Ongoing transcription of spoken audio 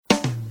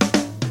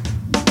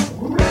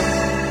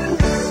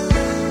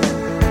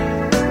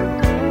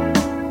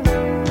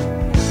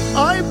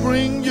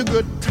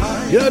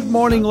Good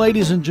morning,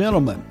 ladies and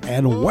gentlemen,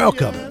 and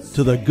welcome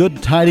to the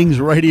Good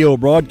Tidings radio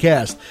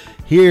broadcast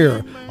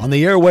here on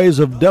the airways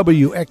of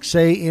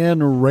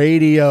WXAN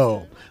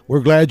Radio.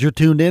 We're glad you're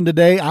tuned in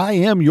today. I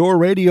am your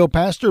radio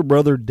pastor,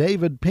 Brother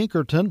David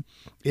Pinkerton.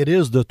 It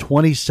is the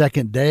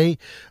 22nd day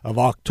of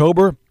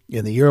October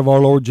in the year of our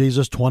Lord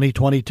Jesus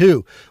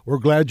 2022. We're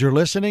glad you're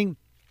listening.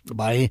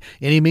 By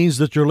any means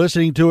that you're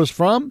listening to us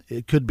from,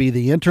 it could be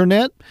the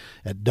internet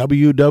at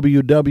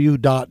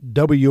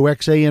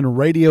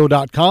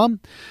www.wxanradio.com,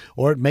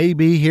 or it may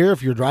be here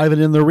if you're driving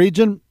in the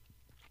region,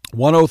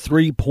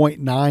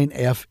 103.9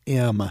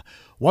 FM.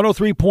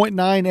 103.9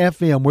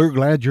 FM. We're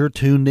glad you're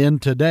tuned in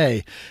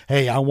today.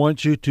 Hey, I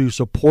want you to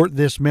support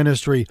this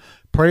ministry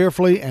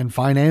prayerfully and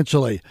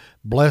financially.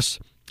 Bless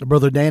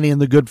Brother Danny and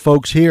the good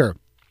folks here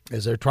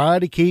as they try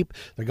to keep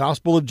the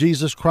gospel of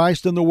Jesus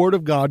Christ and the Word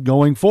of God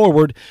going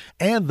forward,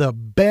 and the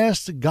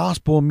best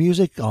gospel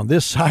music on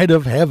this side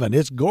of heaven.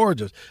 It's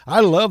gorgeous.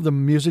 I love the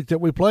music that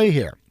we play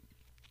here.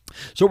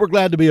 So we're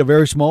glad to be a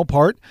very small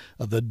part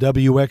of the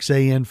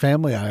WXAN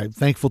family. I'm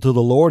thankful to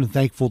the Lord and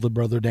thankful to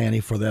Brother Danny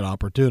for that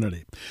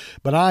opportunity.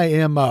 But I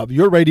am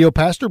your radio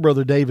pastor,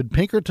 Brother David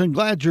Pinkerton.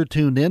 Glad you're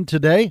tuned in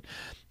today.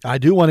 I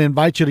do want to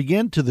invite you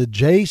again to the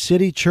J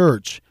City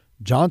Church,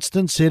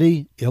 Johnston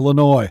City,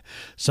 Illinois.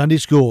 Sunday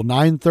school,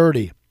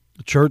 9:30.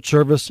 Church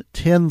service,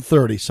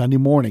 10:30, Sunday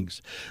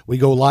mornings. We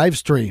go live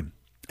stream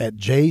at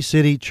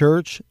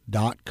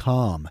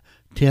jcitychurch.com,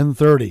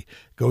 10:30.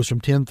 Goes from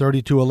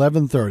 10:30 to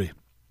 11:30.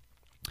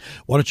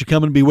 Why don't you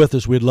come and be with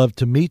us? We'd love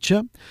to meet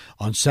you.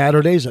 On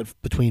Saturdays at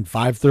between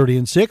 5:30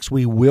 and 6,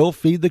 we will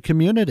feed the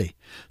community.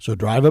 So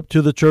drive up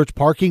to the church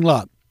parking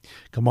lot.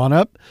 Come on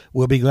up.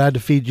 We'll be glad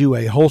to feed you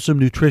a wholesome,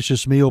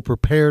 nutritious meal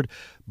prepared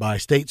by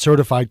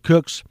state-certified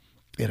cooks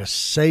in a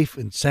safe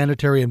and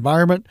sanitary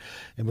environment,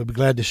 and we'll be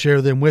glad to share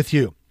them with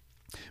you.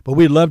 But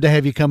we'd love to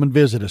have you come and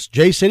visit us.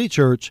 J City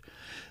Church,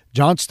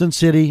 Johnston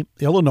City,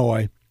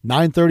 Illinois,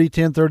 9:30,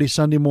 10:30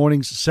 Sunday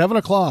mornings. 7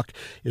 o'clock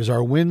is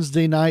our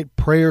Wednesday night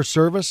prayer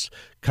service.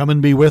 Come and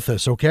be with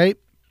us, okay?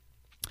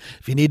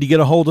 If you need to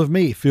get a hold of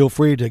me, feel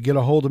free to get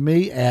a hold of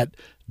me at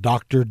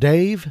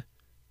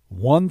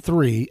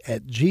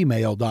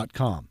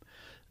drdave13@gmail.com.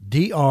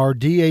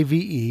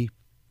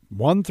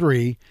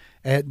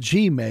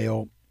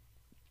 DRDAVE13@gmail.com.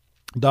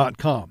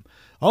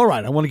 All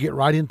right, I want to get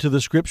right into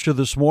the scripture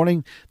this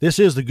morning. This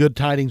is the Good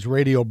Tidings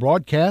radio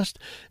broadcast,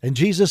 and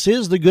Jesus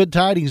is the good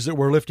tidings that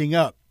we're lifting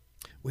up.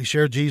 We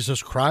share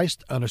Jesus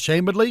Christ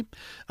unashamedly,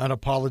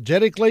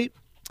 unapologetically,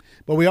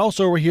 but we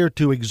also are here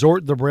to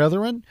exhort the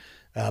brethren,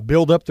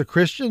 build up the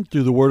Christian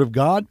through the Word of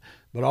God,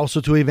 but also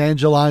to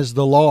evangelize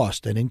the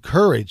lost and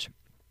encourage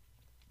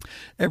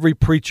every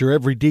preacher,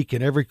 every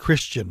deacon, every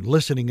Christian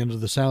listening under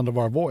the sound of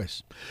our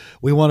voice.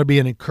 We want to be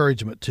an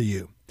encouragement to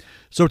you.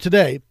 So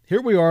today,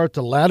 here we are at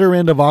the latter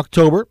end of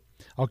October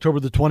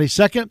the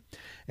 22nd,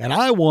 and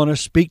I want to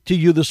speak to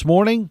you this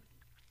morning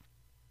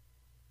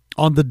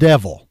on the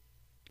devil,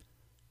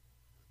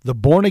 the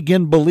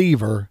born-again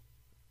believer,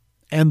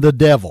 and the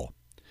devil.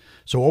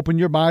 So open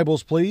your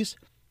Bibles, please,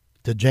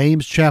 to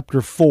James chapter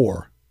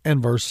 4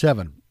 and verse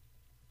 7.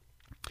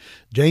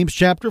 James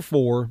chapter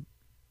 4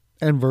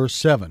 and verse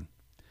 7.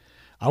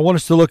 I want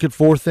us to look at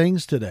four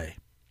things today: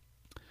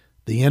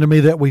 the enemy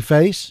that we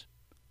face,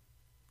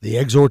 the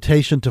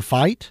exhortation to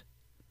fight,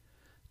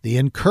 the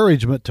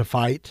encouragement to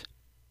fight,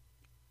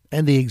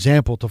 and the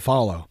example to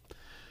follow.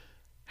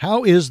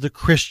 How is the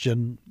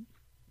Christian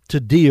to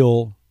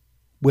deal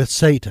with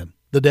Satan,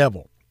 the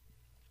devil?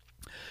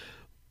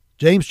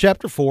 James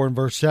chapter 4 and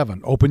verse 7.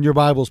 Open your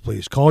Bibles,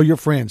 please. Call your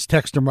friends.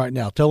 Text them right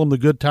now. Tell them the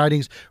Good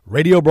Tidings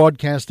radio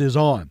broadcast is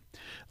on.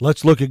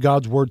 Let's look at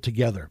God's Word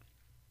together.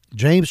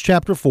 James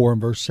chapter 4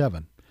 and verse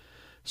 7.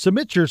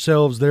 Submit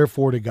yourselves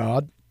therefore to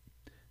God.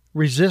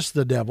 Resist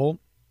the devil,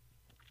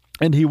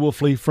 and he will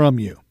flee from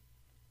you.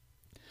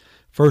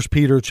 1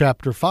 Peter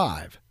chapter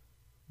 5,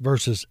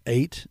 verses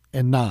 8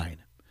 and 9.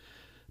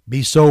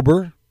 Be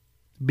sober,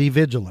 be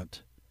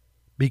vigilant,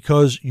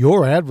 because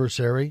your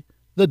adversary,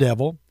 the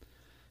devil,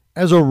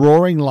 as a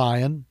roaring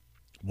lion,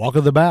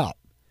 walketh about,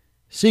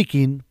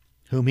 seeking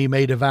whom he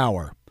may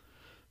devour,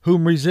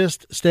 whom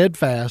resist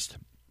steadfast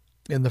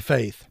in the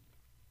faith.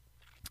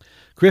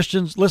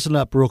 Christians, listen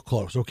up real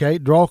close, okay?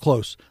 Draw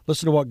close.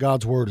 Listen to what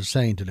God's Word is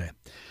saying today.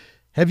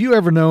 Have you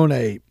ever known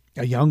a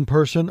young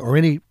person or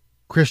any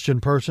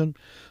Christian person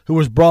who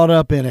was brought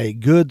up in a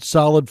good,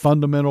 solid,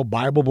 fundamental,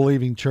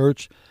 Bible-believing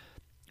church?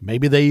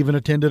 Maybe they even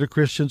attended a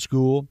Christian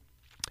school.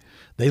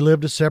 They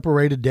lived a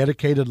separated,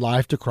 dedicated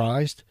life to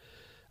Christ.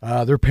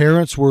 Their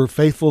parents were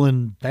faithful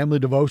in family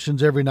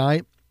devotions every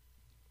night.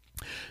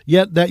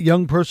 Yet that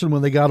young person,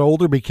 when they got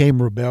older,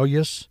 became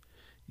rebellious,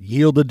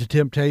 yielded to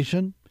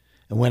temptation,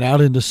 and went out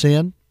into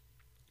sin.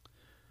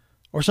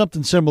 Or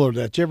something similar to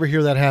that. Did you ever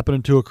hear that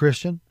happening to a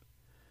Christian?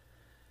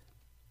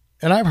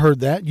 And I've heard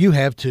that. You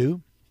have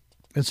too.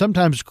 And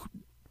sometimes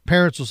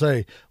parents will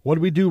say, what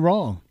did we do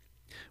wrong?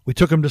 We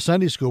took them to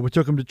Sunday school. We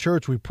took them to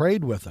church. We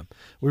prayed with them.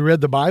 We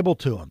read the Bible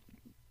to them.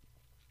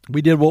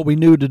 We did what we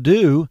knew to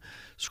do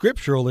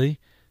scripturally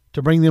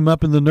to bring them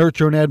up in the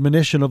nurture and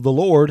admonition of the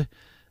Lord,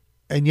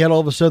 and yet all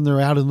of a sudden they're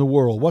out in the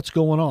world. What's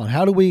going on?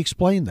 How do we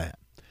explain that?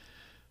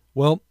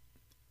 Well,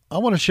 I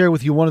want to share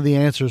with you one of the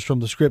answers from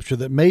the Scripture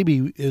that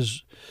maybe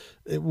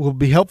it will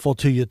be helpful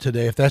to you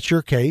today if that's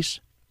your case,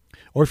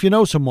 or if you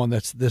know someone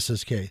that's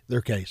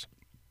their case.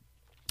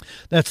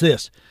 That's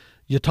this.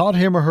 You taught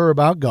him or her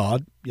about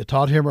God. You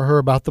taught him or her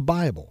about the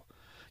Bible.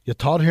 You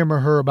taught him or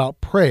her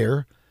about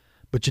prayer,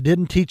 but you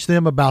didn't teach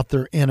them about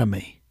their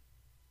enemy.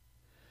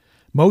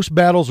 Most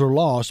battles are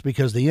lost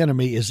because the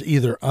enemy is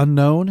either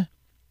unknown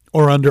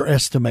or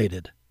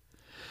underestimated.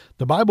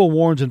 The Bible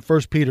warns in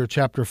 1 Peter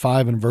chapter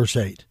 5 and verse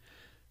 8,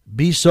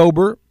 "Be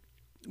sober,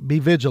 be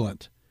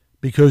vigilant,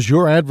 because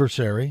your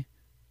adversary,"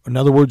 in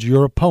other words,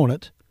 your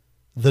opponent,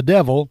 the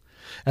devil,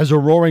 "as a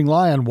roaring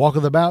lion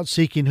walketh about,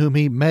 seeking whom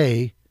he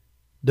may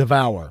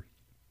devour."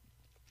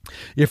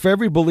 If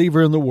every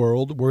believer in the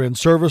world were in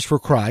service for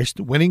Christ,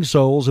 winning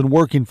souls and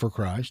working for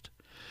Christ,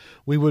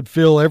 we would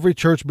fill every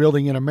church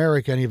building in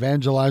America and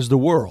evangelize the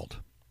world.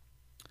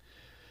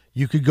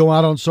 You could go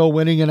out on soul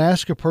winning and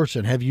ask a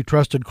person, "Have you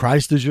trusted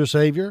Christ as your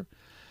Savior?"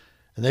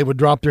 And they would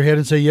drop their head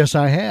and say, "Yes,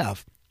 I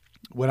have.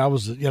 When I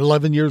was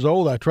 11 years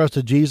old, I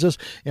trusted Jesus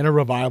in a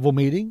revival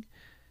meeting.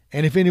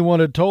 And if anyone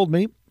had told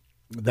me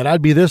that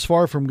I'd be this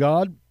far from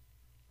God,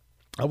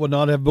 I would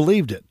not have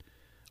believed it."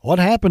 What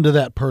happened to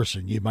that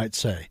person, you might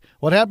say?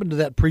 What happened to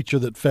that preacher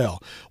that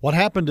fell? What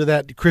happened to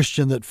that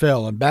Christian that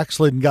fell and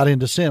backslid and got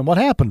into sin? What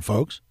happened,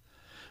 folks?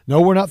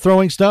 No, we're not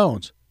throwing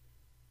stones.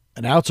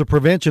 An ounce of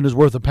prevention is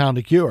worth a pound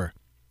of cure.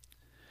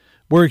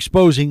 We're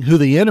exposing who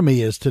the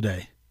enemy is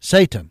today,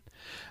 Satan.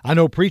 I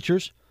know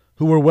preachers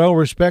who were well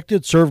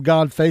respected, served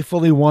God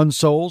faithfully, won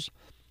souls.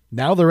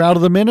 Now they're out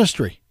of the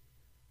ministry.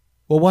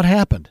 Well, what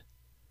happened?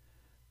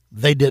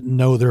 They didn't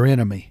know their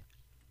enemy.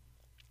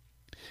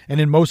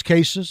 And in most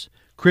cases,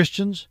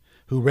 Christians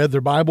who read their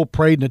Bible,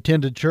 prayed, and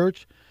attended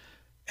church,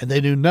 and they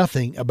knew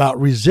nothing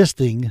about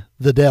resisting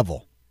the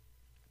devil.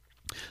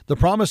 The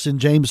promise in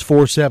James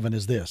 4:7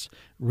 is this: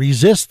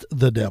 resist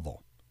the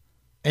devil,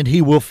 and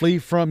he will flee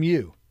from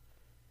you.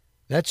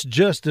 That's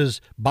just as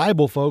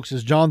Bible, folks,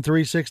 as John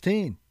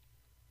 3:16.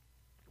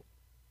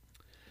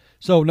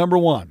 So, number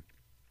one,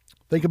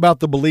 think about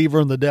the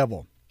believer and the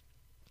devil.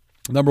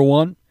 Number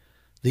one,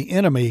 the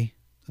enemy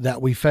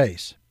that we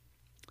face.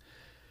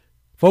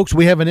 Folks,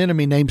 we have an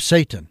enemy named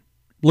Satan,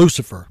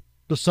 Lucifer,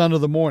 the son of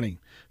the morning,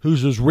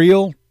 who's as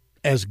real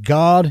as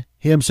God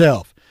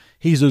himself.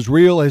 He's as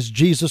real as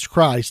Jesus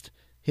Christ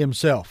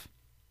himself.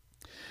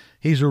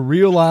 He's a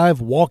real,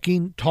 live,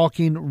 walking,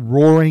 talking,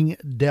 roaring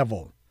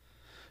devil.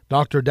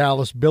 Dr.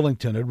 Dallas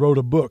Billington had wrote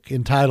a book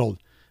entitled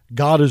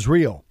God is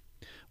Real.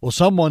 Well,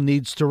 someone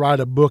needs to write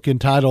a book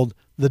entitled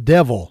The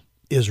Devil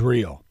is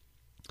Real.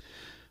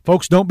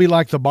 Folks, don't be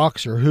like the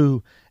boxer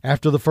who,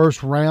 after the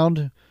first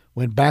round,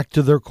 went back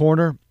to their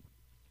corner.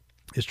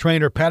 His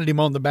trainer patted him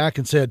on the back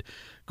and said,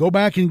 "Go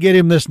back and get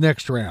him this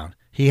next round.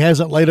 He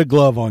hasn't laid a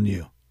glove on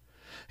you."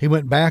 He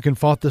went back and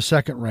fought the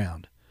second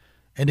round,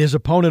 and his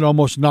opponent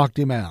almost knocked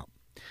him out.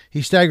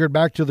 He staggered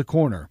back to the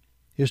corner.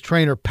 His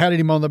trainer patted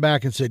him on the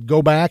back and said,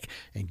 "Go back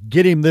and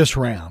get him this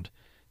round.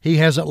 He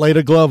hasn't laid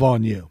a glove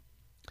on you."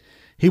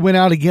 He went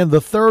out again the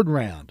third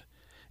round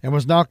and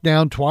was knocked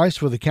down twice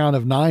for the count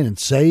of 9 and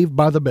saved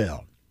by the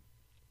bell.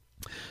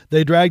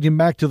 They dragged him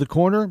back to the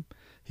corner.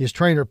 His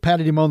trainer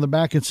patted him on the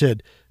back and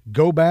said,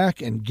 "Go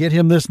back and get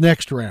him this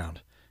next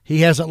round.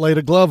 He hasn't laid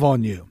a glove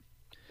on you."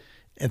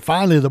 And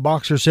finally, the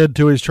boxer said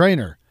to his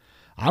trainer,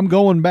 "I'm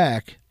going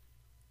back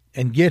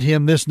and get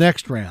him this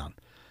next round.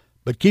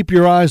 But keep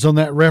your eyes on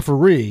that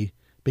referee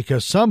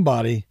because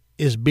somebody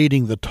is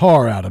beating the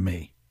tar out of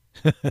me."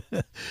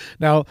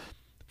 Now,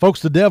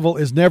 folks, the devil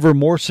is never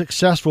more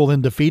successful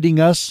in defeating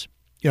us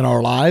in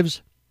our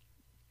lives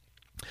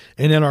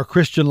and in our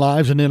Christian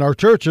lives and in our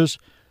churches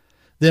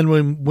than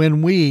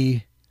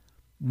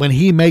when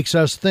he makes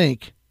us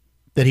think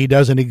that he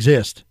doesn't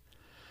exist.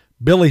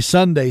 Billy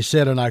Sunday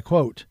said, and I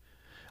quote,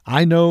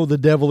 "I know the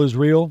devil is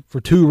real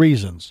for 2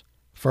 reasons.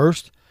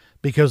 First,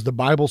 because the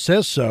Bible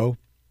says so,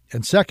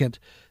 and second,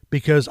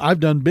 because I've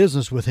done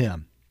business with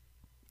him."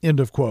 End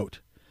of quote.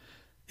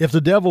 If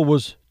the devil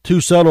was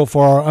too subtle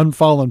for our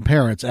unfallen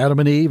parents, Adam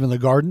and Eve in the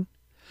garden,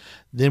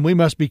 then we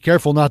must be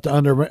careful not to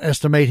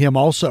underestimate him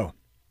also.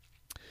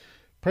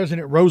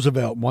 President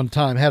Roosevelt one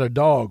time had a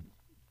dog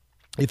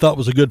he thought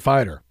was a good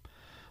fighter.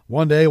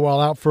 One day,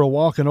 while out for a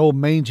walk, an old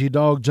mangy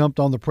dog jumped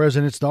on the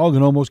president's dog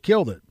and almost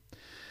killed it.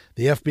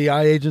 The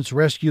FBI agents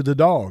rescued the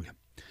dog.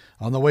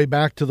 On the way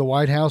back to the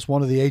White House,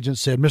 one of the agents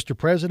said, "Mr.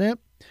 President,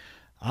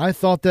 I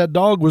thought that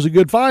dog was a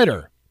good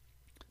fighter."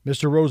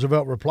 Mr.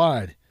 Roosevelt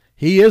replied,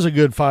 "He is a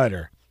good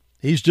fighter.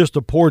 He's just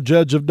a poor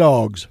judge of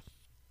dogs."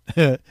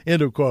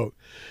 End of quote.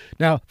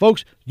 Now,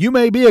 folks, you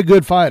may be a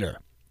good fighter,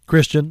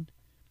 Christian,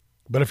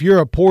 but if you're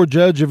a poor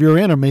judge of your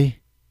enemy,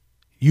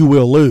 you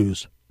will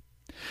lose.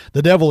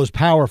 The devil is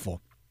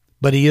powerful,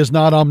 but he is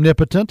not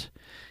omnipotent.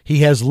 He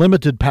has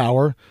limited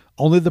power,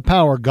 only the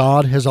power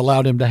God has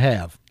allowed him to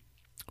have.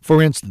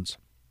 For instance,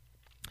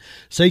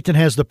 Satan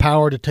has the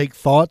power to take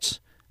thoughts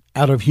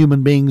out of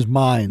human beings'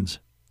 minds.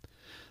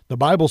 The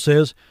Bible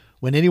says,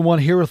 when anyone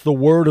heareth the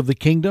word of the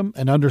kingdom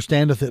and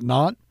understandeth it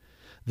not,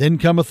 then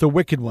cometh the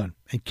wicked one,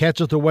 and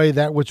catcheth away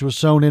that which was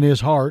sown in his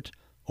heart,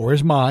 or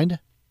his mind.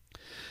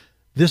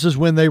 This is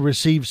when they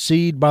receive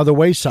seed by the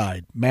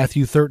wayside,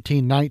 Matthew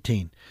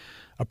 13:19.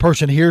 A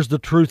person hears the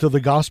truth of the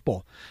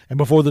gospel, and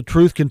before the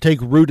truth can take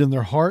root in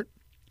their heart,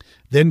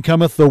 then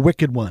cometh the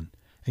wicked one,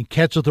 and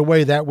catcheth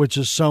away that which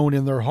is sown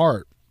in their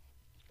heart.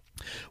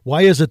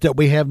 Why is it that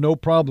we have no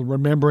problem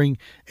remembering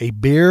a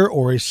beer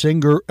or a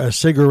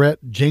cigarette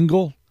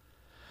jingle,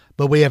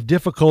 but we have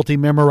difficulty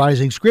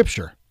memorizing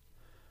Scripture?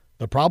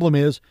 The problem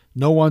is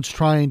no one's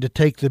trying to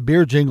take the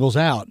beer jingles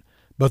out,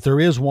 but there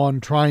is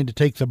one trying to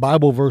take the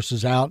Bible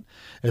verses out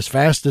as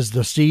fast as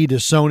the seed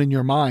is sown in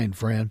your mind,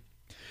 friend.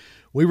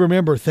 We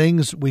remember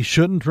things we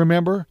shouldn't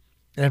remember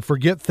and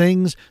forget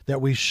things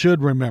that we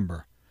should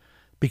remember,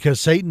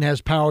 because Satan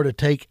has power to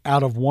take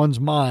out of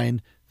one's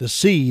mind the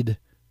seed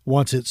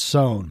once it's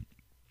sown.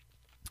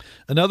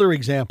 Another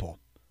example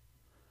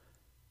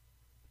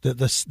that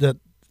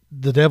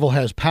the devil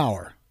has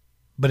power,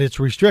 but it's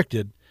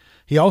restricted.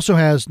 He also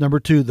has, number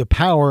 2, the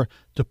power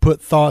to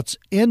put thoughts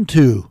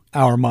into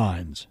our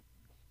minds.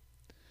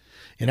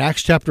 In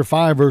Acts chapter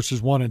 5,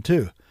 verses 1 and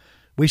 2,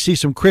 we see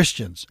some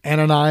Christians,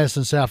 Ananias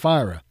and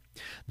Sapphira.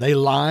 They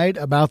lied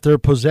about their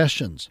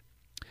possessions.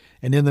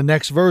 And in the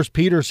next verse,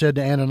 Peter said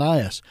to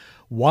Ananias,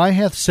 "Why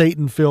hath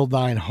Satan filled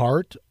thine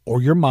heart,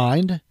 or your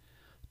mind,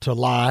 to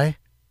lie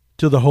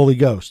to the Holy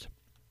Ghost?"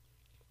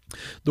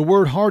 The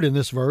word heart in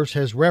this verse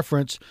has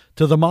reference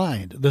to the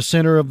mind, the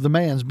center of the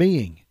man's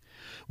being.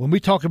 When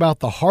we talk about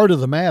the heart of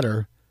the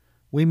matter,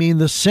 we mean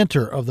the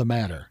center of the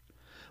matter.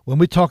 When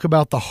we talk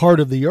about the heart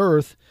of the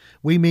earth,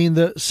 we mean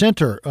the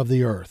center of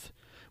the earth.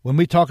 When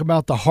we talk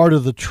about the heart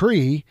of the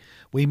tree,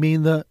 we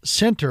mean the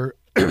center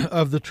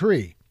of the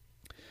tree.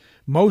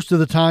 Most of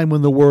the time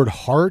when the word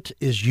heart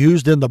is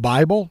used in the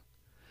Bible,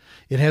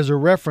 it has a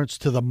reference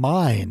to the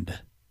mind,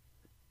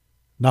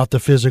 not the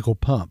physical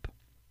pump.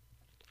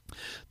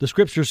 The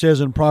Scripture says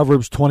in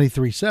Proverbs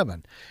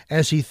 23:7,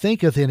 "As he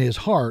thinketh in his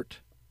heart,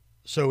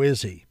 so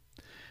is he."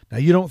 Now,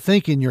 you don't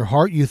think in your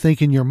heart, you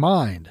think in your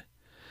mind.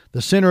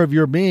 The center of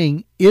your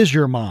being is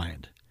your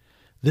mind.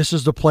 This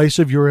is the place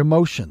of your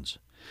emotions.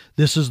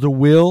 This is the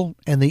will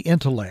and the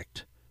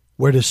intellect,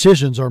 where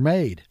decisions are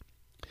made.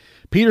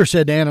 Peter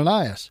said to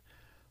Ananias,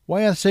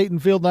 "Why hath Satan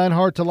filled thine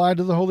heart to lie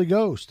to the Holy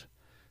Ghost?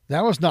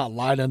 Thou hast not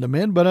lied unto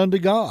men, but unto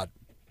God."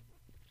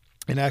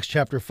 In Acts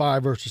chapter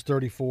 5, verses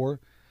 34,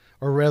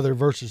 or rather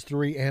verses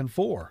 3 and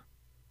 4.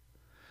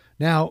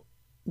 Now,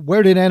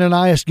 where did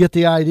Ananias get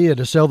the idea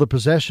to sell the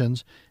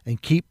possessions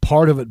and keep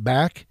part of it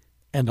back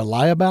and to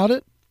lie about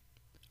it?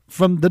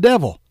 From the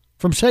devil,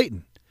 from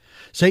Satan.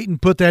 Satan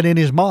put that in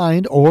his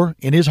mind or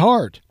in his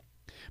heart.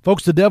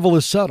 Folks, the devil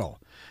is subtle.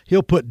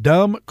 He'll put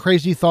dumb,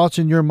 crazy thoughts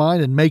in your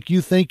mind and make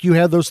you think you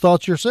have those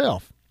thoughts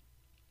yourself.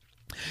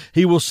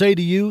 He will say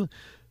to you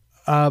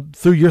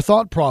through your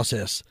thought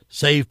process,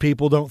 "Saved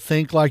people don't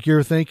think like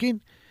you're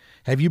thinking."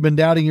 Have you been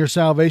doubting your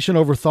salvation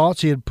over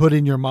thoughts he had put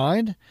in your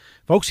mind?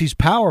 Folks, he's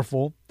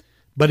powerful,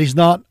 but he's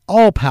not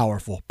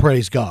all-powerful,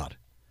 praise God.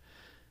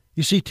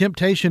 You see,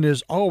 temptation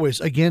is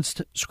always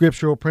against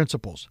scriptural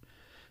principles.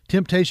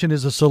 Temptation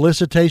is a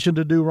solicitation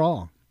to do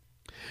wrong,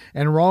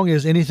 and wrong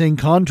is anything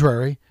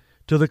contrary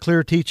to the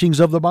clear teachings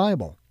of the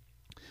Bible.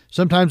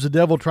 Sometimes the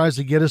devil tries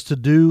to get us to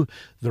do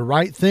the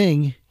right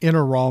thing in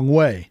a wrong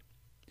way.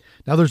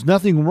 Now, there's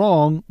nothing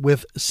wrong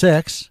with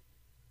sex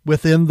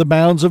within the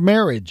bounds of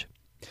marriage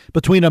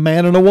between a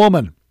man and a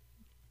woman.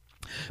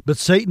 But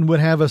Satan would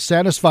have us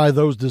satisfy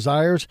those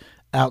desires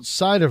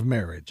outside of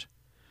marriage.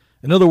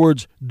 In other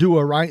words, do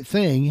a right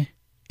thing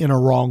in a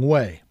wrong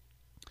way.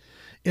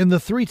 In the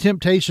 3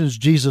 temptations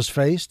Jesus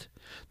faced,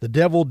 the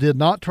devil did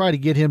not try to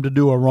get him to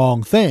do a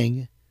wrong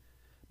thing,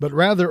 but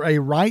rather a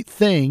right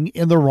thing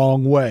in the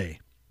wrong way.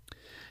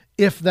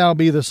 "If thou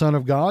be the Son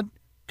of God,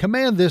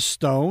 command this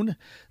stone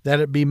that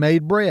it be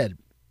made bread."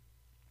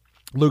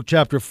 Luke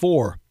chapter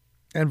 4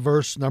 and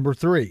verse number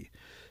 3.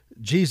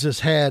 Jesus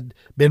had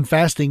been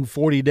fasting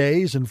 40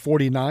 days and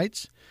 40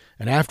 nights,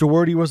 and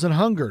afterward he was an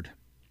hungered.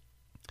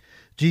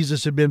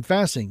 Jesus had been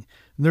fasting,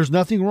 and there's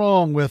nothing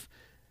wrong with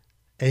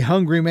a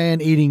hungry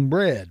man eating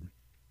bread,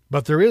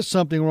 but there is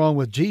something wrong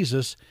with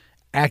Jesus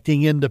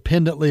acting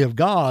independently of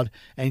God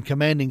and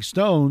commanding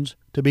stones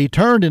to be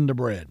turned into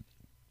bread.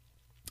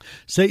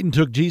 Satan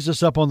took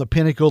Jesus up on the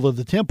pinnacle of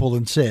the temple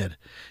and said,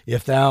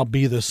 "If thou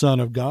be the Son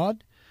of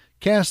God,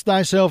 cast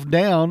thyself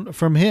down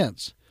from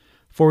hence,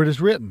 for it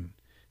is written,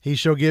 He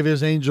shall give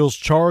his angels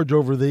charge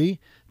over thee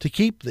to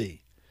keep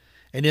thee,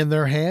 and in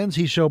their hands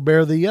he shall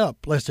bear thee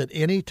up, lest at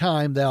any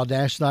time thou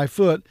dash thy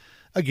foot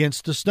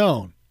against a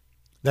stone."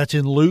 That's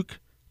in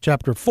Luke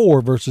chapter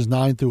 4, verses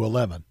 9 through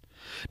 11.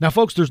 Now,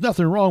 folks, there's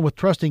nothing wrong with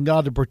trusting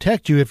God to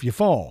protect you if you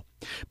fall,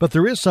 but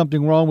there is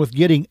something wrong with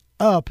getting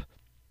up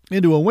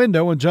into a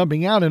window and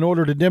jumping out in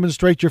order to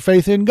demonstrate your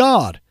faith in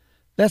God.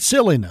 That's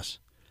silliness.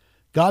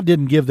 God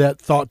didn't give that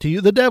thought to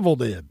you. The devil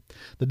did.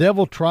 The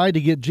devil tried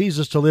to get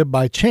Jesus to live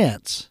by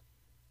chance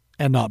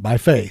and not by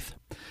faith.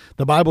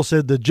 The Bible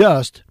said the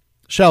just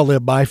shall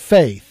live by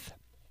faith.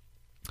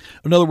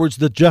 In other words,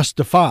 the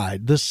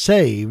justified, the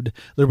saved,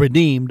 the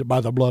redeemed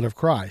by the blood of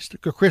Christ,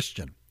 a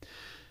Christian.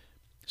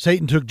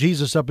 Satan took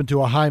Jesus up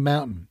into a high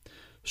mountain,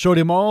 showed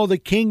him all the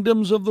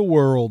kingdoms of the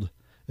world,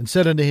 and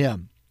said unto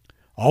him,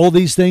 All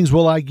these things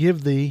will I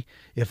give thee,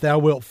 if thou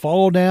wilt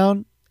fall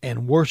down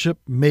and worship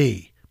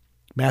me.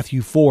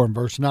 Matthew 4 and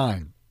verse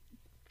 9.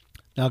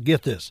 Now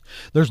get this.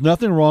 There's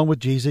nothing wrong with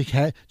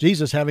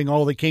Jesus having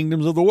all the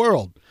kingdoms of the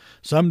world.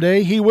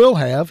 Someday he will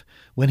have,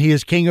 when he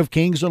is King of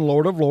kings and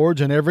Lord of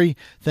lords, and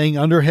everything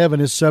under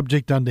heaven is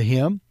subject unto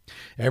him.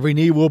 Every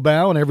knee will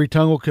bow and every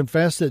tongue will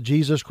confess that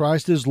Jesus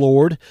Christ is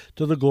Lord,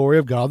 to the glory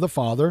of God the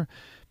Father.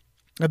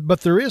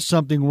 But there is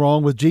something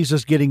wrong with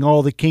Jesus getting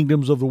all the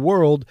kingdoms of the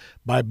world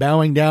by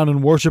bowing down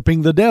and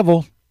worshiping the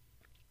devil.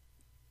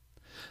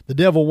 The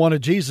devil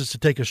wanted Jesus to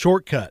take a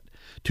shortcut,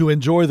 to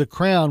enjoy the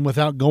crown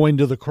without going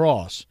to the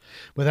cross,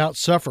 without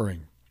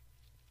suffering.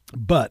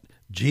 But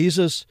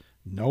Jesus,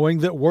 knowing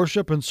that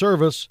worship and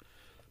service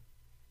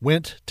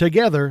went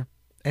together,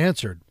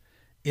 answered,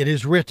 It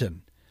is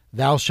written,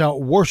 Thou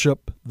shalt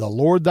worship the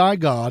Lord thy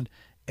God,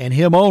 and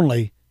him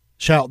only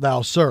shalt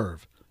thou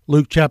serve.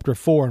 Luke chapter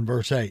 4 and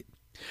verse 8.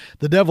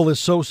 The devil is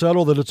so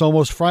subtle that it's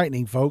almost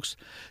frightening, folks.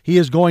 He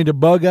is going to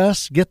bug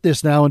us, get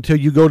this now, until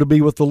you go to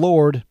be with the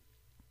Lord,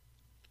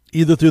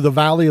 either through the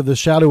valley of the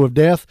shadow of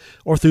death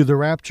or through the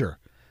rapture.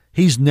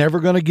 He's never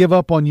going to give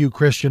up on you,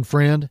 Christian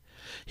friend.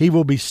 He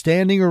will be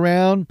standing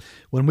around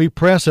when we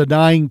press a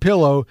dying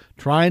pillow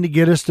trying to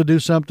get us to do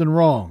something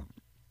wrong.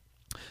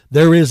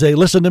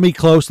 Listen to me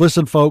close,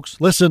 listen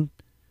folks, listen.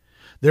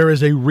 There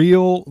is a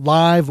real,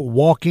 live,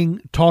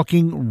 walking,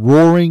 talking,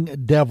 roaring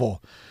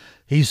devil.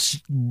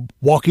 He's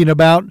walking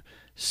about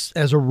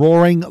as a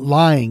roaring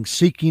lion,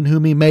 seeking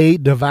whom he may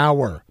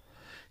devour.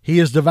 He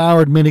has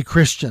devoured many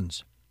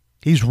Christians.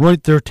 He's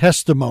ruined their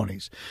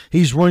testimonies.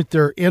 He's ruined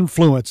their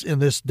influence in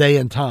this day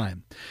and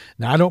time.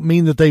 Now, I don't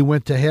mean that they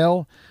went to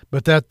hell,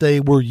 but that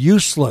they were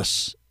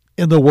useless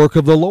in the work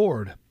of the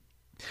Lord.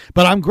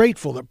 But I'm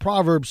grateful that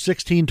Proverbs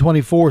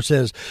 16:24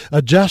 says,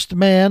 A just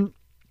man,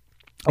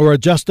 or a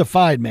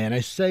justified man,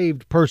 a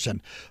saved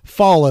person,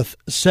 falleth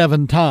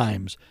 7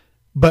 times,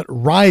 but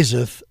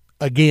riseth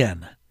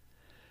again.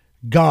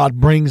 God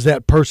brings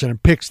that person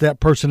and picks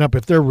that person up.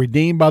 If they're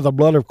redeemed by the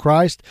blood of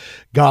Christ,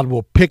 God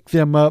will pick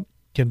them up,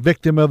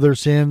 convict them of their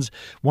sins.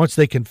 Once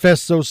they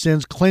confess those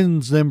sins,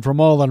 cleanse them from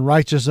all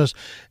unrighteousness,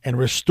 and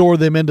restore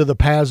them into the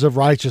paths of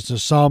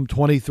righteousness. Psalm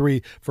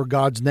 23, for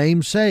God's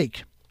name's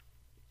sake.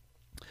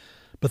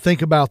 But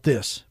think about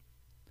this.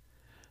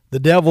 The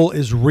devil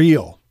is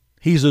real.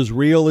 He's as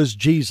real as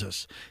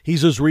Jesus.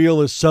 He's as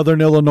real as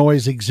Southern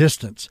Illinois'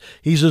 existence.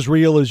 He's as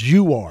real as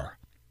you are.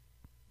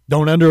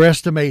 Don't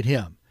underestimate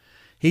him.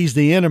 He's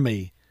the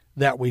enemy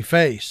that we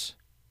face.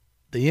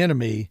 The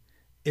enemy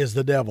is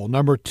the devil.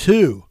 Number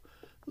 2,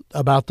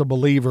 about the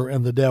believer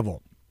and the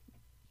devil.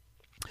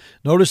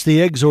 Notice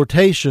the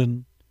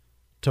exhortation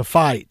to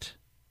fight.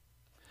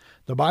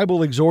 The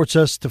Bible exhorts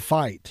us to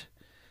fight.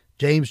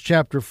 James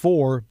chapter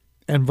 4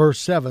 and verse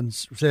 7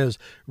 says,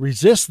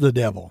 Resist the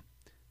devil,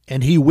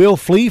 and he will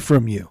flee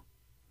from you.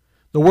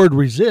 The word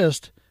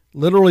resist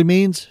literally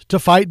means to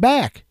fight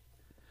back.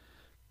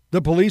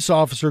 The police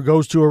officer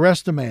goes to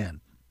arrest a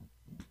man,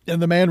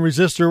 and the man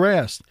resists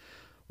arrest.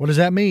 What does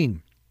that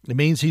mean? It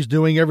means he's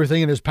doing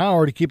everything in his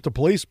power to keep the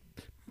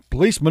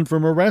policeman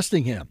from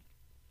arresting him.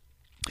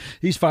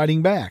 He's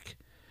fighting back.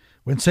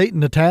 When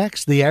Satan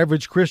attacks, the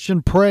average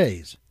Christian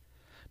prays.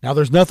 Now,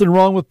 there's nothing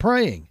wrong with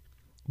praying,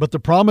 but the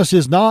promise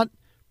is not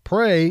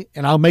pray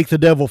and I'll make the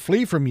devil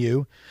flee from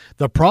you.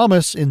 The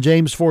promise in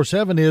James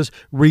 4:7 is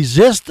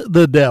resist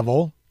the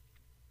devil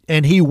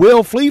and he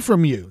will flee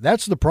from you.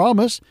 That's the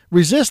promise.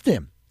 Resist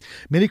him.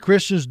 Many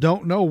Christians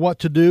don't know what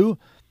to do,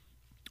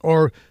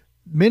 or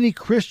many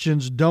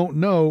Christians don't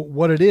know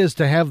what it is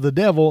to have the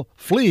devil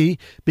flee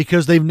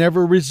because they've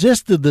never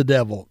resisted the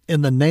devil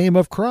in the name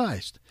of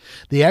Christ.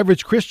 The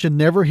average Christian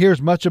never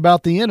hears much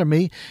about the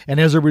enemy, and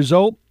as a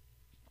result,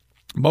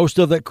 most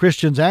of that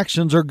Christian's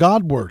actions are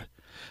Godward.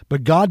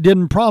 But God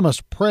didn't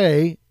promise,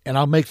 pray and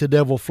I'll make the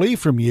devil flee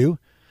from you.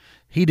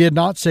 He did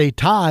not say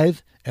tithe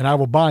and I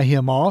will buy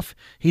him off.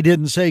 He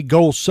didn't say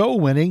go soul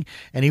winning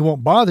and he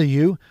won't bother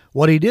you.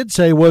 What he did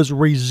say was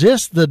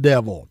resist the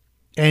devil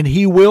and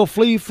he will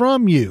flee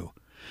from you.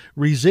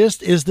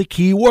 Resist is the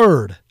key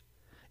word.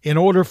 In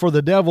order for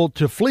the devil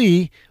to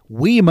flee,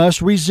 we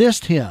must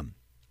resist him.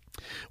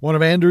 One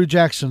of Andrew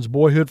Jackson's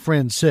boyhood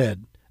friends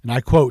said, and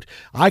I quote,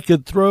 I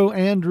could throw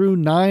Andrew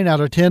 9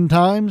 out of 10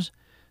 times,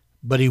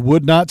 but he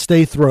would not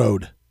stay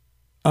throwed,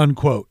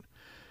 unquote.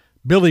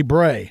 Billy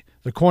Bray,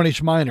 the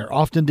Cornish miner,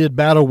 often did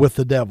battle with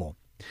the devil.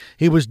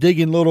 He was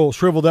digging little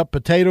shriveled up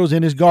potatoes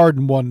in his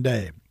garden one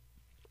day.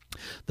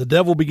 The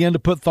devil began to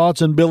put thoughts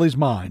in Billy's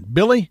mind.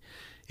 Billy,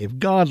 if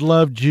God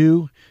loved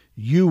you,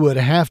 you would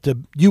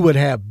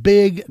have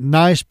big,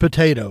 nice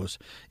potatoes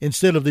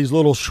instead of these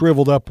little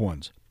shriveled up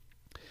ones.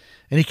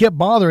 And he kept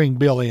bothering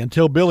Billy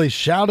until Billy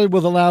shouted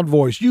with a loud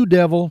voice, You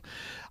devil,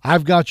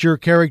 I've got your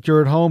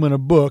character at home in a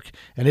book,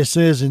 and it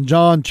says in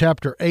John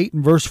chapter 8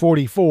 and verse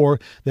 44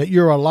 that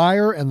you're a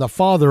liar and the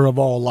father of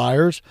all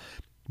liars.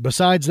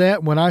 Besides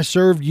that, when I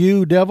served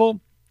you,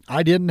 devil,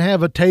 I didn't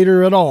have a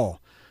tater at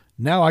all.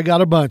 Now I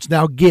got a bunch.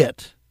 Now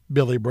get,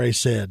 Billy Bray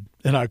said,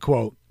 and I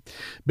quote.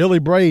 Billy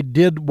Bray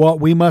did what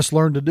we must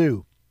learn to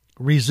do.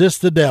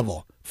 Resist the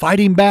devil. Fight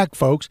him back,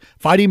 folks.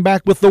 Fight him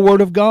back with the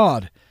Word of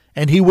God,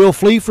 and he will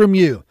flee from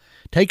you.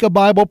 Take a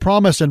Bible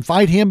promise and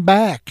fight him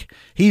back.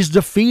 He's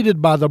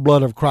defeated by the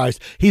blood of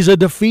Christ. He's a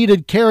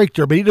defeated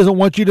character, but he doesn't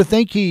want you to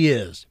think he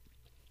is.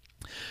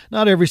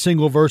 Not every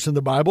single verse in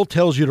the Bible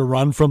tells you to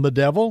run from the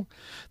devil.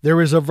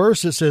 There is a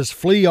verse that says,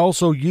 flee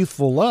also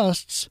youthful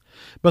lusts,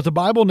 but the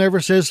Bible never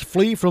says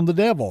flee from the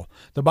devil.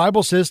 The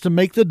Bible says to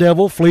make the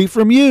devil flee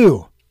from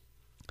you.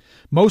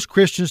 Most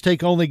Christians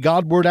take only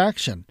Godward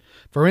action.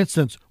 For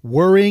instance,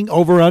 worrying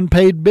over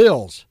unpaid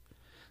bills.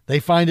 They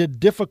find it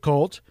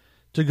difficult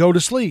to go to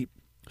sleep,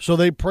 so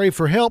they pray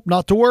for help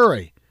not to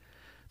worry.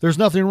 There is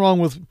nothing wrong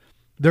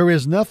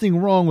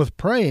with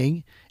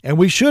praying, and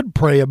we should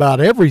pray about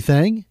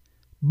everything.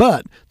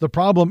 But the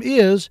problem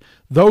is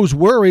those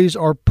worries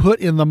are put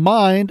in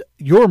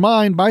your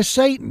mind by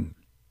Satan.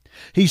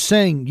 He's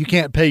saying you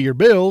can't pay your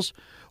bills.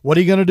 What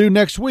are you going to do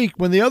next week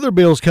when the other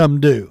bills come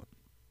due?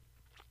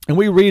 And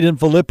we read in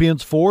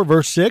Philippians 4,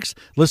 verse 6,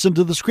 listen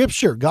to the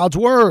scripture, God's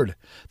word.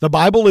 The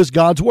Bible is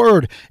God's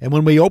word. And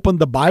when we open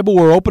the Bible,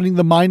 we're opening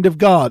the mind of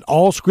God.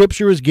 All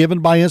scripture is given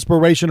by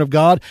inspiration of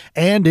God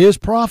and is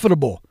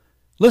profitable.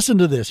 Listen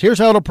to this. Here's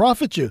how to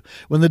profit you.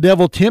 When the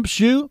devil tempts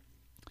you,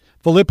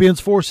 Philippians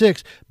 4,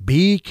 6,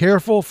 be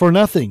careful for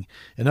nothing.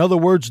 In other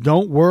words,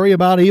 don't worry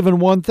about even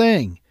one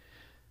thing.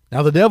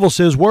 Now the devil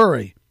says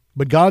worry,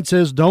 but God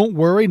says don't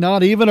worry,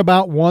 not even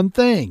about one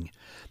thing.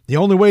 The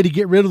only way to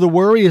get rid of the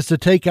worry is to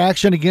take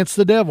action against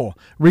the devil.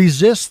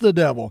 Resist the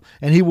devil,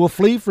 and he will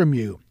flee from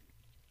you.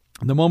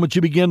 The moment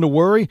you begin to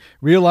worry,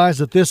 realize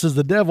that this is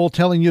the devil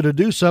telling you to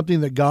do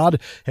something that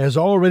God has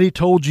already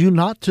told you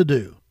not to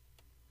do.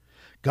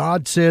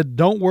 God said,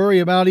 don't worry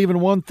about even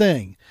one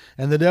thing.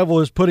 And the devil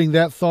is putting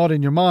that thought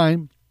in your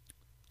mind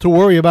to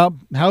worry about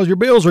how your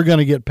bills are going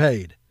to get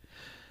paid.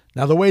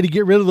 Now, the way to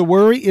get rid of the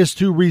worry is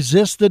to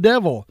resist the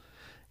devil.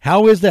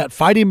 How is that?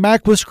 Fight him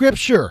back with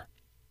Scripture.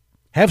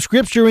 Have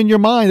Scripture in your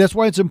mind. That's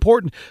why it's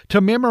important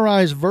to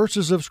memorize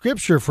verses of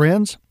Scripture,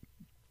 friends.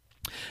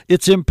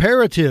 It's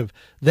imperative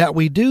that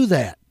we do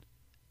that.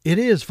 It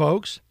is,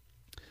 folks.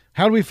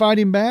 How do we fight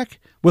him back?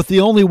 With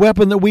the only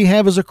weapon that we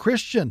have as a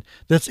Christian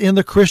that's in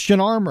the Christian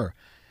armor.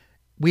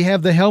 We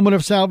have the helmet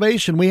of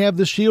salvation. We have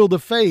the shield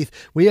of faith.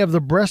 We have the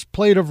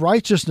breastplate of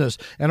righteousness.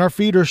 And our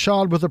feet are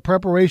shod with the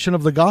preparation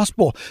of the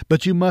gospel.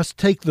 But you must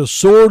take the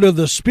sword of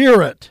the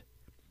Spirit,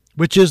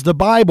 which is the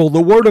Bible,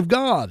 the Word of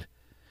God.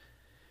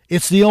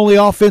 It's the only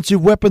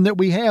offensive weapon that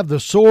we have. The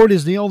sword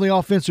is the only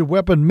offensive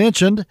weapon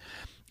mentioned,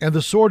 and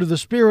the sword of the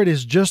Spirit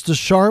is just as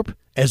sharp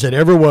as it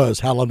ever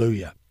was.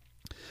 Hallelujah.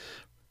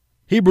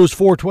 Hebrews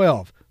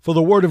 4:12, for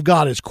the word of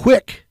God is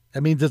quick.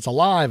 That means it's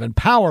alive and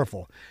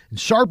powerful and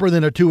sharper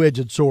than a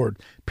two-edged sword,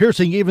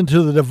 piercing even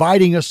to the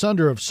dividing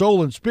asunder of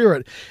soul and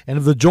spirit and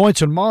of the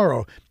joints and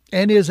marrow,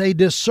 and is a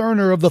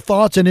discerner of the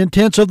thoughts and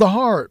intents of the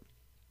heart.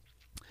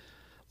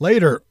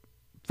 Later,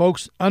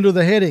 folks, under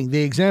the heading,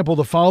 the example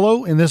to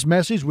follow in this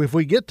message, if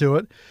we get to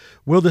it,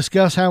 we'll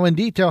discuss how in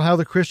detail how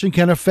the Christian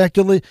can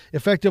effectively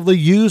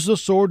use the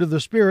sword of the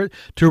Spirit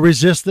to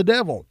resist the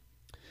devil.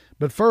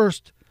 But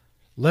first,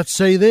 let's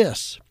say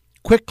this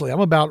quickly. I'm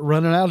about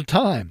running out of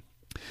time.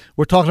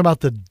 We're talking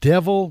about the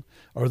devil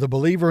or the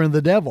believer in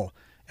the devil.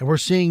 And we're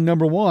seeing,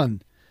 number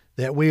one,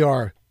 that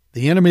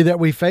the enemy that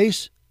we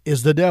face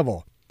is the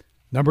devil.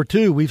 Number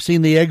two, we've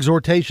seen the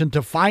exhortation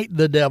to fight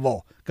the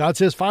devil. God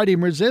says, fight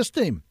him, resist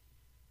him.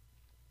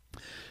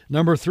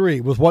 Number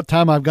three, with what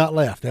time I've got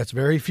left, that's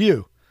very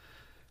few.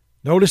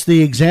 Notice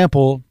the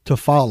example to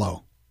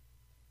follow.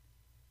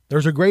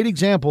 There's a great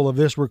example of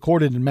this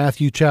recorded in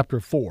Matthew chapter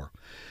 4.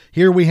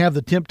 Here we have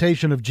the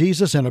temptation of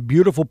Jesus and a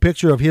beautiful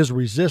picture of his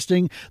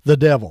resisting the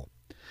devil.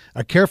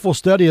 A careful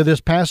study of this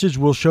passage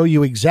will show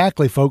you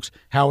exactly, folks,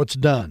 how it's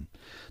done.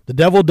 The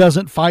devil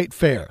doesn't fight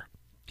fair.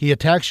 He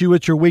attacks you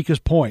at your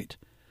weakest point.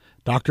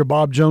 Dr.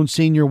 Bob Jones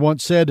Sr.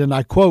 once said, and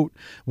I quote,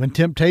 when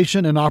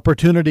temptation and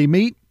opportunity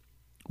meet,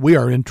 we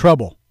are in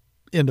trouble.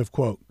 End of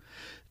quote.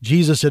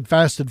 Jesus had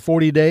fasted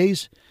 40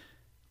 days,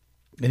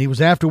 and he was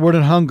afterward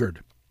and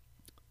hungered.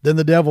 Then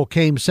the devil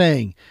came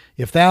saying,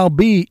 If thou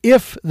be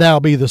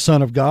the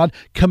Son of God,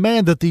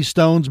 command that these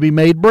stones be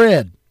made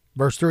bread.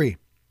 Verse 3.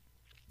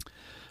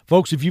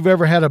 Folks, if you've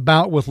ever had a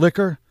bout with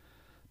liquor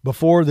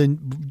before,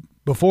 then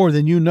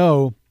you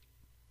know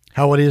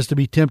how it is to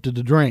be tempted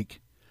to drink,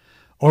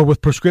 or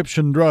with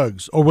prescription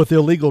drugs, or with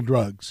illegal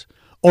drugs,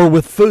 or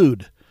with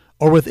food,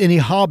 or with any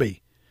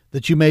hobby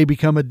that you may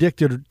become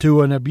addicted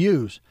to and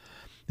abuse.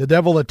 The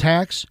devil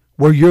attacks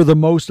where you're the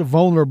most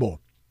vulnerable.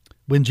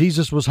 When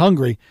Jesus was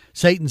hungry,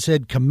 Satan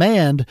said,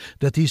 command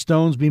that these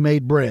stones be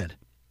made bread.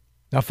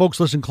 Now, folks,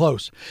 listen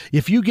close.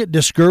 If you get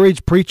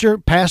discouraged, preacher,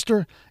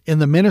 pastor, in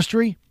the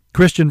ministry,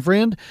 Christian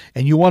friend,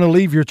 and you want to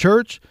leave your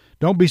church,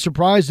 Don't be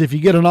surprised if you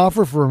get an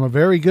offer from a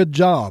very good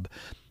job.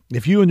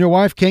 If you and your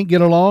wife can't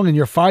get along and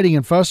you're fighting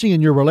and fussing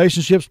and your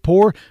relationship's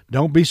poor,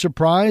 don't be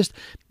surprised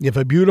if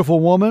a beautiful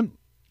woman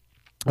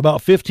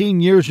about 15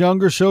 years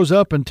younger shows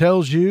up and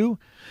tells you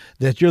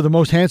that you're the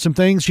most handsome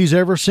thing she's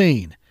ever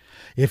seen.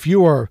 If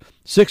you are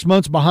 6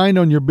 months behind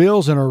on your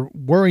bills and are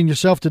worrying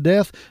yourself to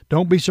death,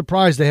 don't be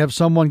surprised to have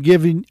someone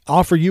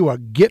offer you a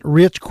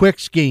get-rich-quick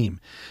scheme.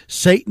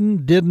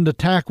 Satan didn't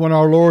attack when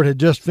our Lord had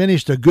just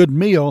finished a good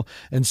meal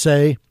and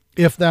say,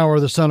 "If thou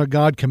art the Son of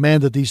God,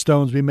 command that these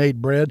stones be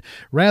made bread."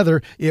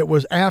 Rather, it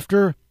was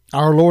after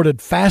our Lord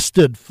had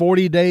fasted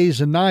 40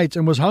 days and nights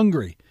and was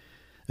hungry.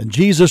 And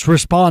Jesus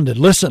responded,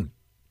 "Listen,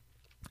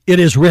 it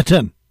is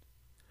written."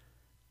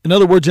 In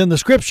other words, in the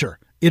Scripture,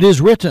 it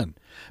is written,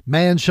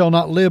 "Man shall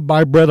not live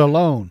by bread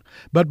alone,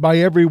 but by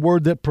every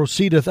word that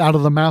proceedeth out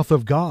of the mouth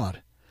of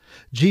God."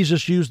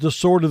 Jesus used the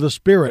sword of the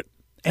Spirit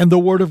and the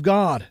Word of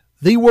God,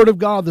 the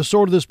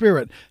sword of the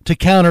Spirit, to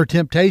counter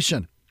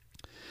temptation.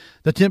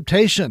 The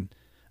temptation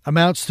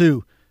amounts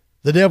to,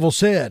 the devil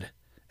said,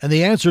 and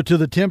the answer to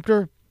the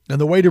tempter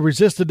and the way to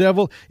resist the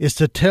devil is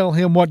to tell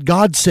him what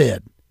God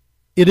said.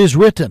 It is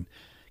written.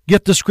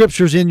 Get the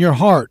Scriptures in your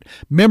heart.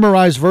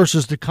 Memorize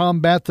verses to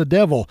combat the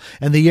devil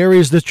and the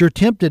areas that you're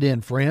tempted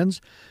in, friends.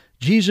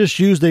 Jesus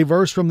used a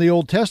verse from the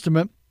Old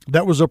Testament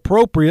that was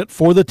appropriate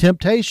for the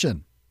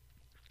temptation.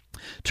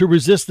 To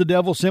resist the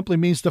devil simply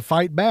means to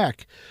fight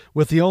back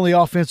with the only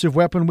offensive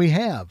weapon we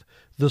have,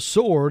 the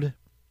sword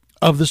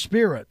of the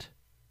Spirit,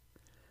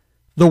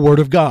 the Word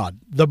of God,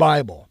 the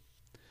Bible.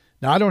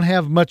 Now, I don't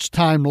have much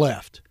time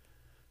left,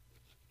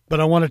 but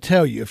I want to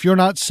tell you, if you're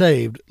not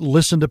saved,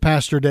 listen to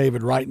Pastor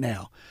David right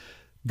now.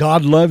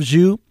 God loves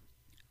you.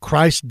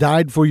 Christ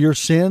died for your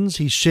sins.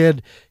 He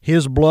shed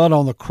His blood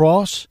on the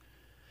cross.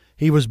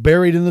 He was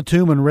buried in the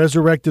tomb and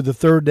resurrected the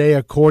third day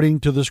according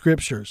to the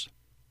Scriptures.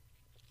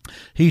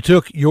 He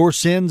took your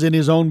sins in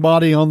His own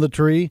body on the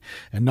tree,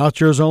 and not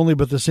yours only,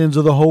 but the sins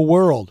of the whole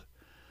world,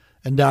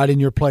 and died in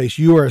your place.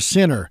 You are a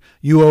sinner.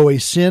 You owe a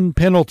sin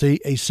penalty,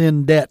 a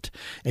sin debt,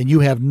 and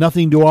you have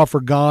nothing to offer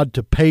God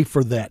to pay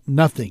for that.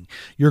 Nothing.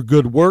 Your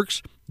good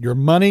works, your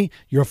money,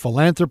 your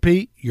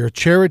philanthropy, your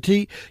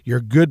charity, your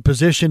good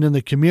position in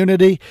the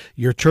community,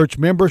 your church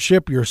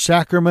membership, your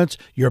sacraments,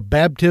 your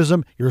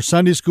baptism, your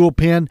Sunday school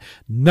pen,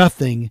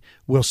 nothing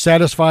will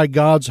satisfy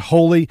God's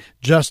holy,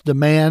 just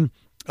demand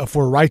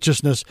for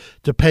righteousness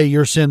to pay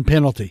your sin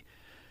penalty.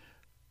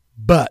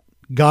 But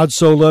God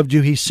so loved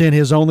you, He sent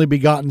His only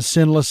begotten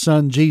sinless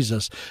Son,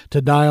 Jesus,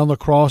 to die on the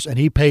cross, and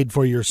He paid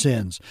for your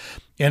sins.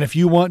 And if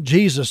you want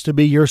Jesus to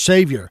be your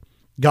Savior,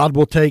 God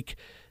will take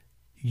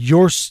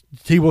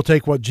He will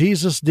take what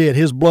Jesus did,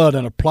 His blood,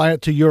 and apply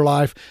it to your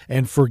life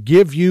and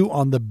forgive you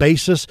on the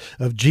basis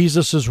of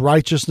Jesus'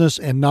 righteousness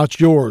and not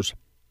yours.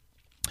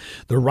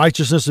 The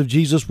righteousness of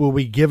Jesus will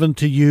be given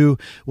to you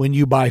when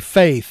you, by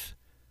faith,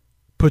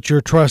 put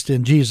your trust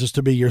in Jesus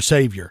to be your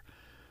Savior.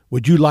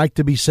 Would you like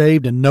to be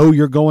saved and know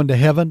you're going to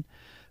heaven?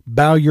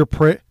 Bow your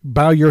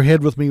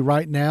head with me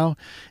right now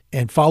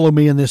and follow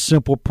me in this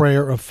simple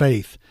prayer of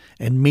faith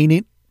and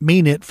mean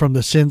it from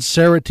the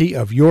sincerity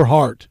of your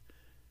heart.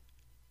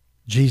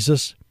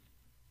 Jesus,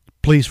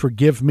 please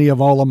forgive me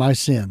of all of my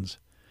sins.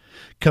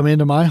 Come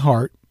into my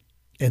heart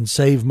and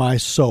save my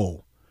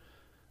soul.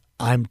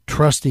 I'm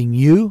trusting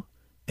you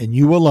and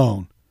you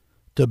alone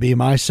to be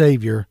my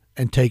Savior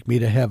and take me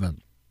to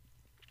heaven.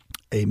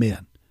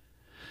 Amen.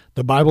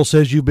 The Bible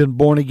says you've been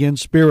born again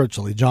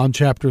spiritually, John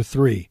chapter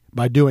 3,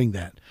 by doing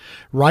that.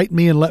 Write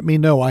me and let me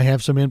know. I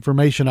have some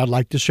information I'd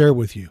like to share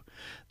with you.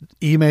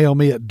 Email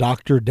me at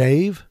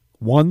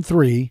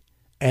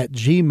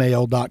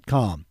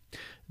drdave13@gmail.com.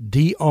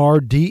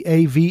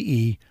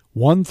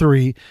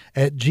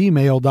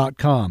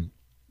 DRDAVE13@gmail.com.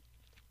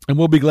 And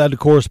we'll be glad to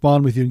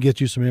correspond with you and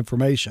get you some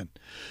information.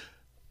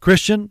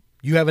 Christian,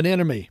 you have an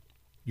enemy.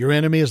 Your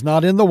enemy is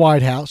not in the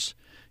White House.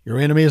 Your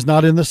enemy is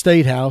not in the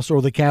State House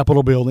or the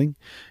Capitol building.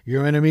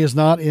 Your enemy is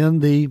not in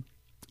the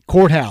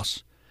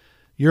courthouse.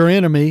 Your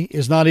enemy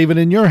is not even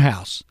in your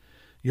house.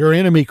 Your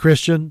enemy,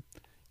 Christian,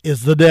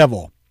 is the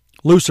devil,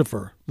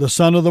 Lucifer, the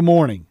son of the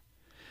morning.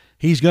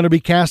 He's going to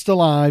be cast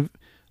alive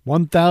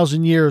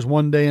 1,000 years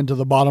one day into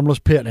the bottomless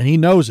pit, and he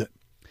knows it.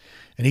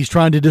 And he's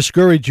trying to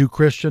discourage you,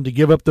 Christian, to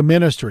give up the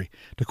ministry,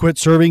 to quit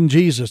serving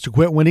Jesus, to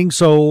quit winning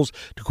souls,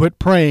 to quit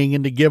praying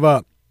and to give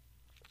up,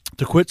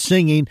 to quit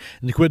singing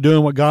and to quit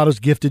doing what God has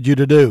gifted you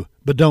to do.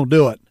 But don't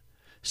do it.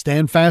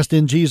 Stand fast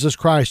in Jesus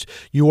Christ.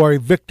 You are a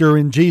victor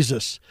in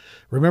Jesus.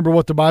 Remember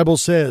what the Bible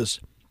says,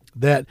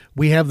 that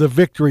we have the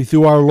victory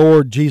through our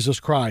Lord Jesus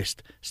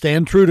Christ.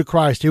 Stand true to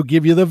Christ. He'll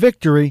give you the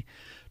victory.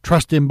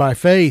 Trust Him by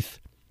faith.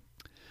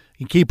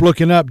 And keep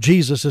looking up.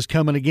 Jesus is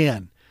coming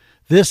again.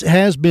 This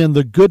has been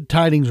the Good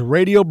Tidings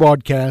radio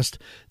broadcast.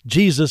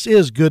 Jesus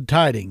is Good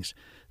Tidings.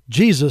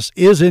 Jesus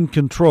is in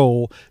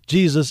control.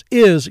 Jesus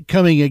is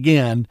coming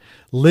again.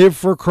 Live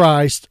for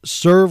Christ.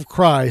 Serve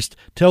Christ.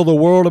 Tell the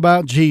world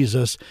about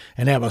Jesus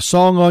and have a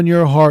song on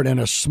your heart and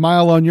a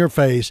smile on your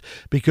face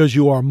because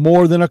you are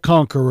more than a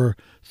conqueror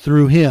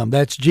through Him.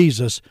 That's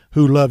Jesus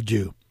who loved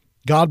you.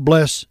 God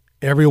bless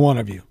every one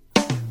of you.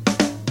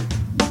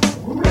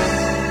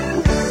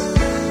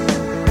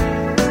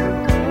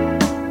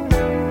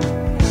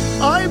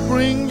 I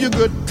bring you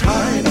good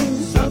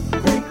tidings of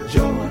great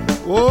joy.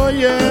 Oh,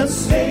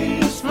 yes. The day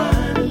is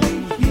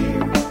finally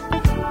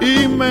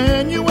here.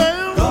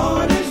 Emmanuel.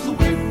 God is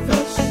with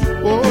us.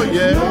 Oh,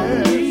 yes.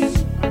 No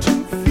need to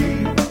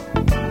fear.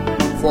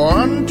 For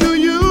unto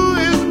you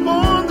is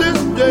born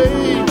this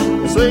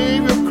day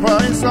Savior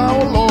Christ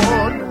our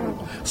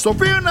Lord. So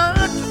fear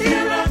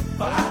not.